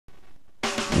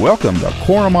Welcome to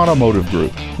Korum Automotive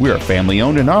Group. We are family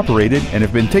owned and operated and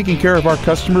have been taking care of our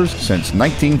customers since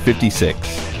 1956.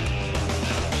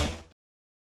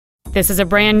 This is a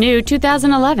brand new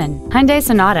 2011 Hyundai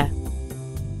Sonata.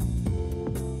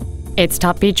 Its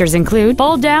top features include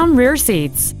fold-down rear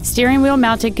seats, steering wheel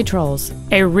mounted controls,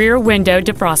 a rear window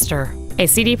defroster, a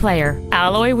CD player,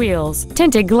 alloy wheels,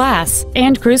 tinted glass,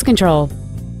 and cruise control.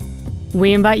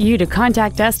 We invite you to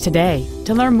contact us today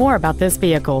to learn more about this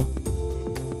vehicle.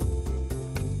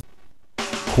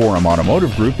 Korum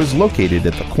Automotive Group is located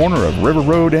at the corner of River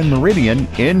Road and Meridian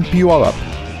in Puyallup.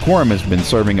 Korum has been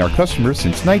serving our customers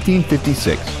since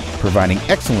 1956, providing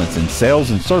excellence in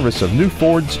sales and service of new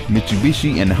Fords,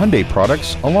 Mitsubishi, and Hyundai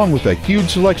products, along with a huge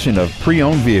selection of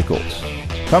pre-owned vehicles.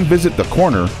 Come visit the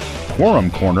corner, Korum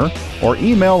Corner, or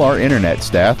email our internet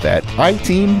staff at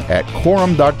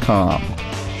iteam@korum.com.